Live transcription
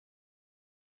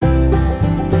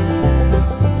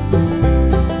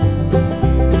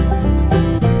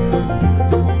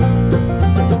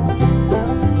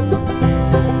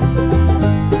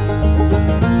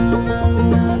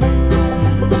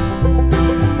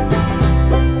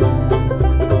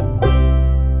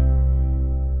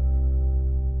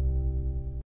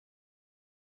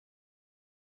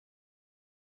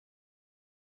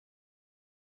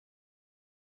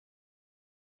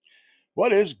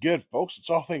What is good, folks? It's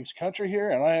All Things Country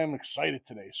here, and I am excited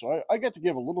today. So I get to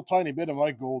give a little tiny bit of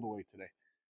my gold away today.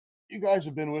 You guys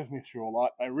have been with me through a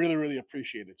lot. I really, really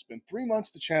appreciate it. It's been 3 months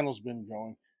the channel's been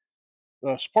going.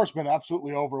 The support's been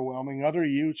absolutely overwhelming. Other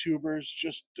YouTubers,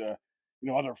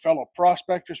 other fellow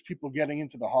prospectors, people getting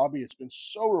into the hobby. It's been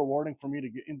so rewarding for me to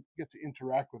get to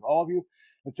interact with all of you.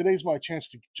 And today's my chance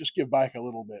to just give back a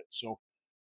little bit. So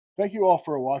thank you all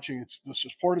for watching. It's the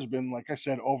support has been, like I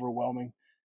said, overwhelming.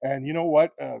 And you know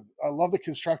what? I love the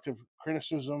constructive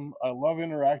criticism. I love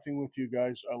interacting with you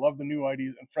guys. I love the new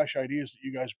ideas and fresh ideas that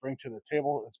you guys bring to the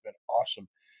table. It's been awesome.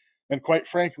 And quite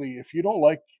frankly, if you don't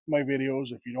like my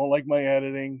videos, if you don't like my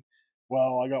editing,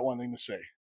 well, I got one thing to say.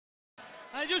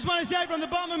 I just want to say from the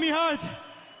bottom of my heart,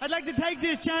 I'd like to take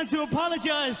this chance to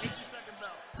apologize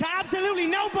to absolutely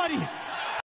nobody.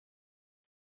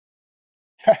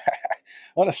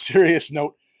 On a serious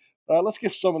note, let's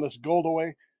give some of this gold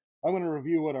away. I'm going to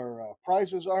review what our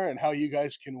prizes are and how you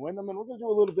guys can win them, and we're going to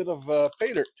do a little bit of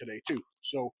pay dirt today too.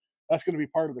 So that's going to be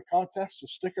part of the contest. So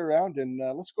stick around and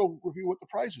let's go review what the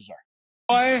prizes are.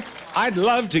 Boy, I'd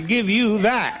love to give you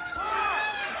that.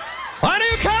 A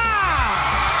new car!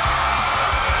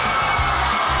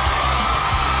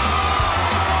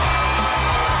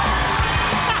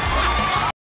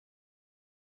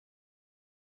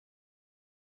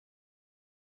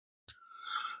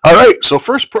 All right, so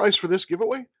first prize for this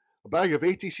giveaway, a bag of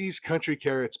ATC's Country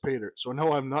Carrots pay dirt. So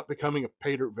no, I'm not becoming a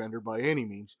pay dirt vendor by any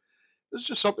means. This is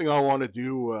just something I want to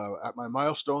do at my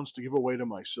milestones to give away to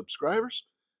my subscribers.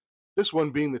 This one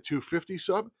being the 250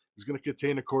 sub is going to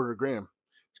contain a quarter gram.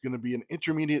 It's going to be an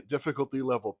intermediate difficulty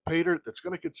level pay dirt that's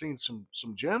going to contain some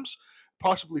gems,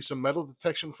 possibly some metal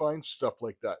detection finds, stuff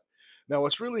like that. Now,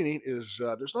 what's really neat is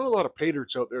there's not a lot of pay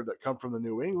dirts out there that come from the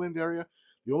New England area.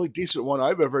 The only decent one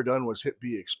I've ever done was Hit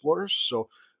B Explorers. So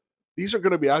these are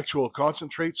going to be actual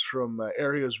concentrates from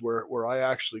areas where I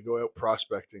actually go out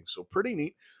prospecting. So pretty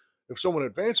neat. If someone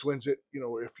advanced wins it,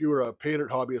 if you were a pay dirt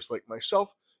hobbyist like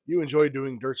myself, you enjoy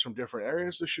doing dirts from different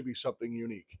areas, this should be something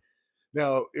unique.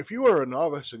 Now, if you are a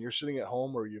novice and you're sitting at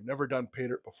home or you've never done pay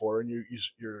dirt before and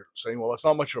you're saying, well, that's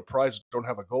not much of a prize, don't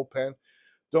have a gold pan,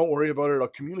 don't worry about it. I'll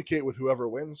communicate with whoever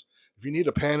wins. If you need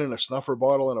a pan and a snuffer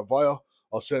bottle and a vial,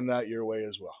 I'll send that your way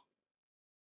as well.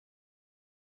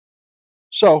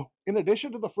 So, in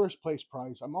addition to the first place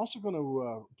prize, I'm also going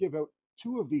to give out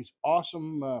two of these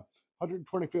awesome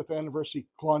 125th anniversary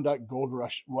Klondike Gold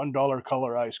Rush $1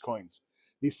 colorized coins.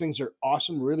 These things are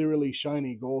awesome, really, really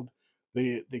shiny gold.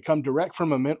 They come direct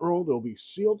from a mint roll. They'll be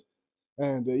sealed,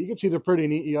 and you can see they're pretty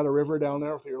neat. You got a river down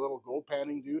there with your little gold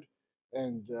panning dude,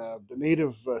 and the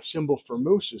native symbol for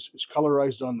moose is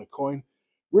colorized on the coin.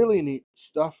 Really neat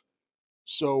stuff.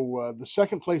 So the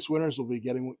second place winners will be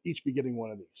each be getting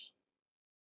one of these.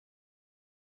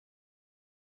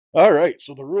 All right,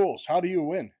 so the rules. How do you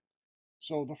win?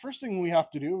 So the first thing we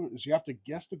have to do is you have to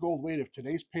guess the gold weight of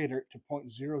today's pay dirt to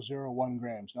 0.001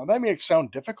 grams. Now that may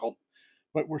sound difficult,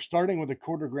 but we're starting with a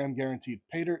quarter gram guaranteed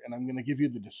pay dirt, and I'm going to give you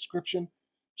the description.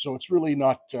 So it's really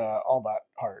not all that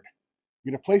hard.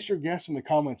 You're going to place your guess in the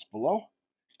comments below.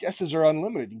 Guesses are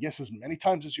unlimited. You can guess as many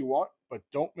times as you want, but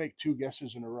don't make two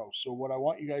guesses in a row. So what I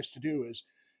want you guys to do is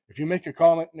if you make a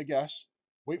comment and a guess,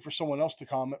 wait for someone else to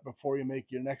comment before you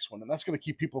make your next one. And that's going to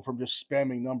keep people from just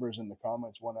spamming numbers in the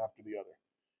comments one after the other.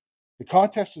 The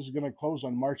contest is going to close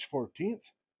on March 14th.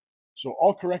 So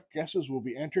all correct guesses will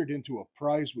be entered into a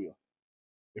prize wheel.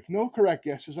 If no correct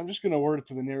guesses, I'm just going to award it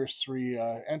to the nearest three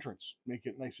entrants. Make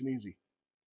it nice and easy.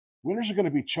 Winners are going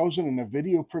to be chosen in a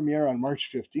video premiere on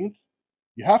March 15th.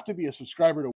 You have to be a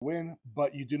subscriber to win,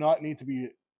 but you do not need to be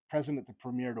present at the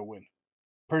premiere to win.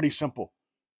 Pretty simple.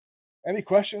 Any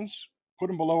questions? Put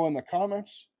them below in the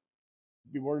comments.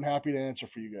 Be more than happy to answer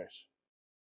for you guys.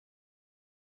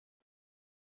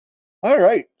 All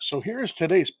right, so here is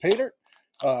today's pay dirt.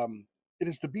 It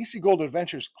is the BC Gold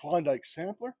Adventures Klondike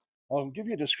Sampler. I'll give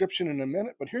you a description in a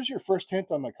minute, but here's your first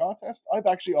hint on the contest. I've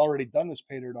actually already done this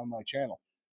pay dirt on my channel.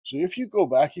 So if you go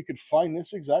back, you could find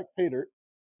this exact pay dirt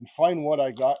and find what I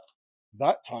got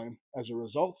that time as a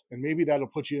result, and maybe that'll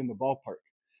put you in the ballpark.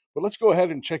 But let's go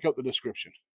ahead and check out the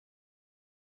description.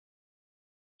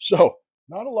 So,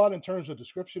 not a lot in terms of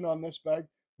description on this bag.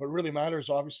 What really matters,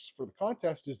 obviously, for the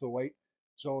contest is the weight.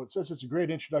 So it says it's a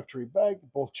great introductory bag,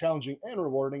 both challenging and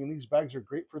rewarding, and these bags are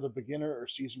great for the beginner or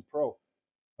seasoned pro.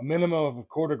 A minimum of a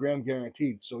quarter gram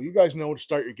guaranteed. So you guys know to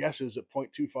start your guesses at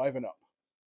 0.25 and up.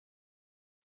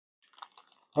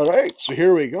 All right, so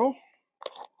here we go.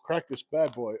 Crack this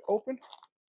bad boy open.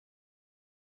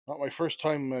 Not my first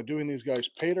time doing these guys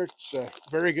pay dirt. It's a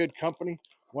very good company,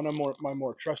 one of my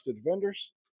more trusted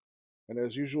vendors. And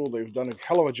as usual, they've done a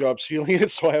hell of a job sealing it,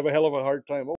 so I have a hell of a hard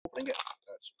time opening it.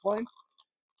 That's fine.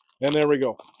 And there we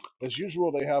go. As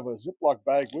usual, they have a Ziploc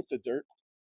bag with the dirt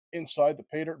inside the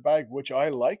pay dirt bag, which I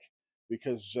like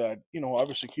because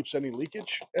obviously keeps any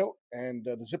leakage out. And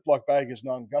the Ziploc bag is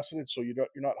non-gusseted, so you're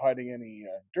not hiding any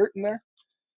dirt in there.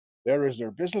 There is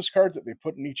their business card that they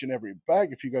put in each and every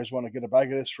bag. If you guys want to get a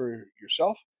bag of this for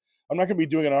yourself, I'm not going to be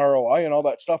doing an ROI and all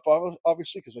that stuff,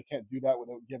 obviously, because I can't do that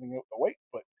without giving out the weight.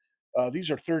 But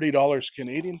these are $30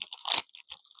 Canadian.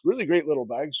 Really great little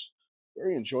bags.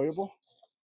 Very enjoyable.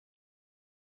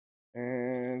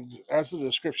 And as the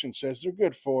description says, they're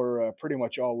good for pretty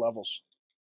much all levels.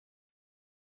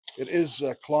 It is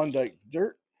Klondike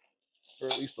dirt, or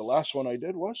at least the last one I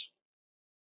did was.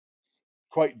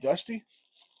 Quite dusty,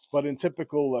 but in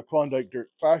typical Klondike dirt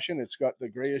fashion, it's got the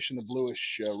grayish and the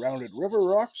bluish rounded river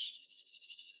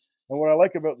rocks. And what I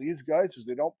like about these guys is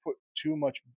they don't put too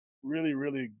much really,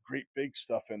 really great big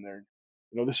stuff in there.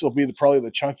 This will be probably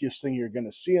the chunkiest thing you're going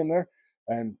to see in there.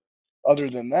 And other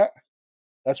than that,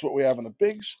 that's what we have in the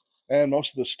bigs, and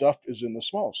most of the stuff is in the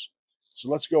smalls. So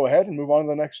let's go ahead and move on to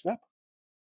the next step.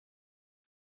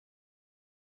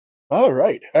 All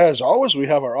right, as always, we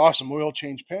have our awesome oil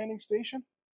change panning station.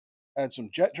 Add some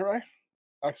jet dry,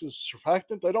 acts as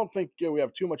surfactant. I don't think we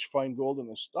have too much fine gold in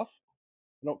this stuff.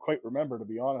 I don't quite remember, to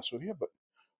be honest with you, but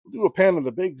we'll do a pan of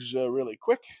the bigs really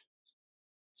quick,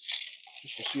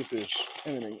 just to see if there's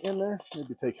anything in there.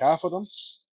 Maybe take half of them.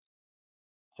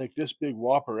 Take this big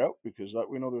whopper out because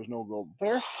we know there's no gold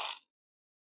there.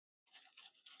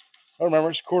 I remember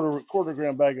it's quarter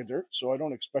gram bag of dirt, so I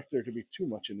don't expect there to be too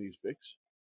much in these bigs.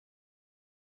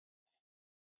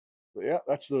 But yeah,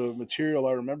 that's the material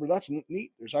I remember. That's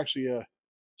neat. There's actually a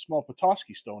small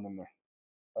Petoskey stone in there.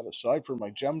 That aside for my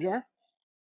gem jar.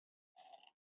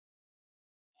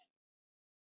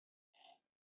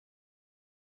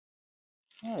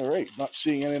 All right, not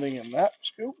seeing anything in that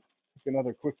scoop. Take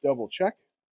another quick double check.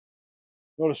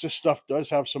 Notice this stuff does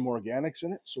have some organics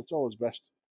in it, so it's always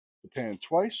best to pan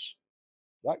twice.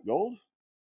 Is that gold?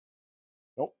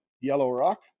 Nope. Yellow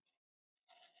rock.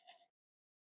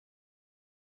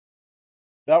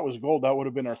 That was gold. That would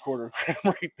have been our quarter gram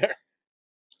right there.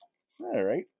 All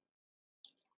right.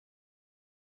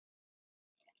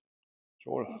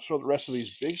 So throw the rest of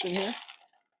these bigs in here.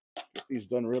 Get these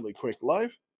done really quick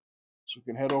live. So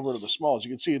we can head over to the smalls.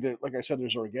 You can see that, like I said,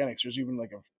 there's organics. There's even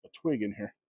like a twig in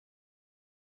here.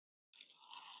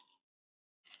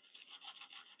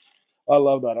 I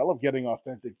love that. I love getting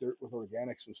authentic dirt with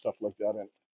organics and stuff like that in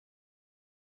it.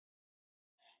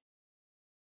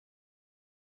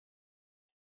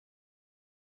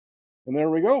 And there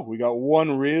we go. We got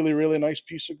one really, really nice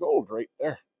piece of gold right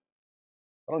there.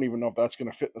 I don't even know if that's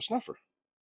going to fit in the snuffer.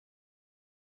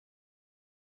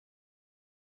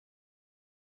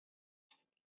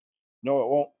 No, it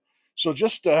won't. So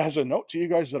just as a note to you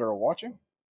guys that are watching,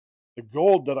 the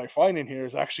gold that I find in here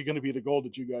is actually going to be the gold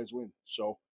that you guys win.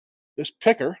 So this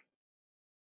picker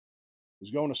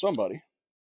is going to somebody.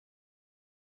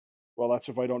 Well, that's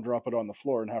if I don't drop it on the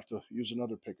floor and have to use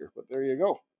another picker. But there you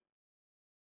go.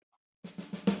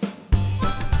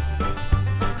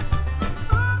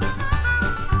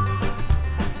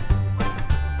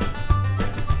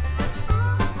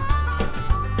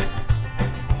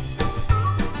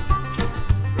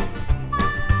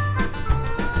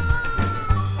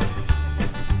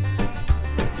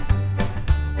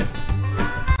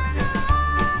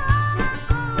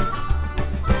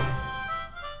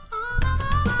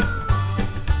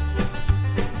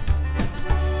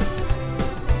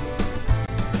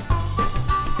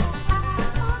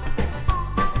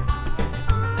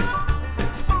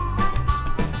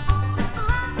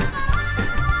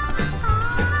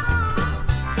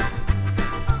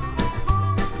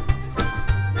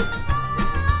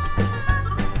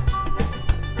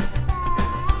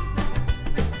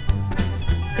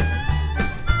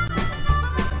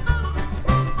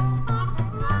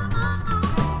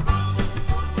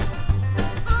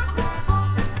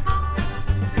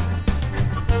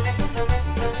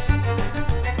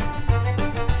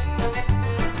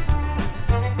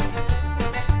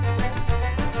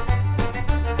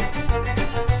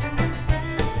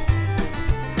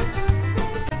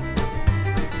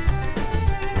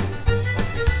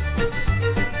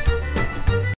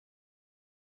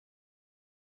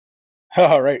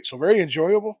 All right, so very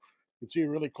enjoyable. You can see it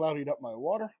really clouded up my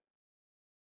water.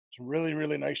 Some really,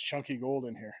 really nice chunky gold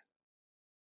in here.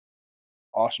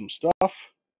 Awesome stuff.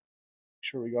 Make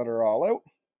sure we got her all out.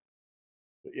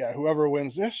 But yeah, whoever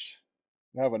wins this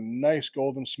will have a nice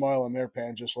golden smile in their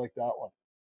pan just like that one.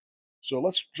 So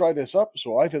let's try this up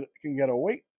so I can get a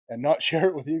weight and not share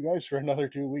it with you guys for another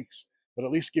 2 weeks. but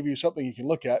at least give you something you can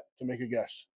look at to make a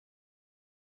guess.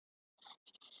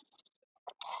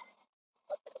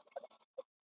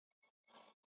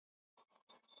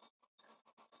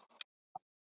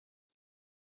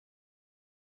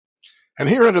 And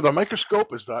here under the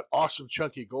microscope is that awesome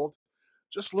chunky gold.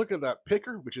 Just look at that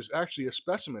picker, which is actually a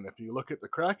specimen. If you look at the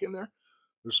crack in there,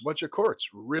 there's a bunch of quartz.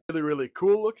 Really, really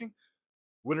cool looking.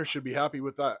 Winner should be happy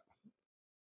with that.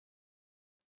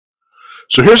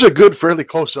 So here's a good, fairly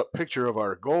close-up picture of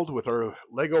our gold with our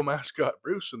Lego mascot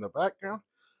Bruce in the background.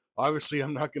 Obviously,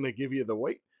 I'm not going to give you the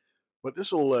weight, but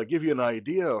this will give you an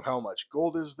idea of how much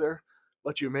gold is there.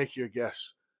 Let you make your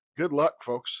guess. Good luck,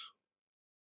 folks.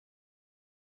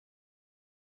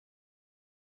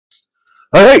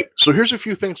 All right, so here's a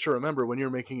few things to remember when you're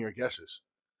making your guesses.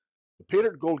 The pay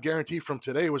dirt gold guarantee from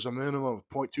today was a minimum of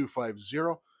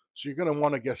 0.250, so you're going to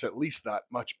want to guess at least that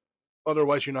much.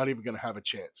 Otherwise, you're not even going to have a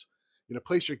chance. You're going to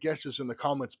place your guesses in the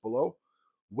comments below.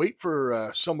 Wait for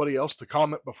somebody else to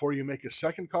comment before you make a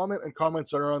second comment, and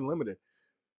comments are unlimited.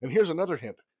 And here's another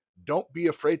hint. Don't be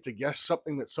afraid to guess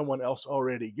something that someone else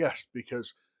already guessed,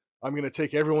 because I'm going to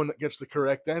take everyone that gets the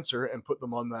correct answer and put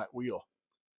them on that wheel.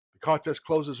 The contest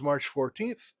closes March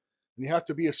 14th, and you have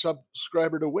to be a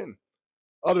subscriber to win.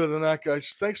 Other than that,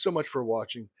 guys, thanks so much for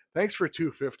watching. Thanks for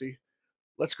 250.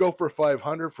 Let's go for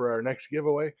 500 for our next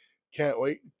giveaway. Can't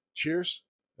wait. Cheers,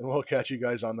 and we'll catch you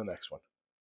guys on the next one.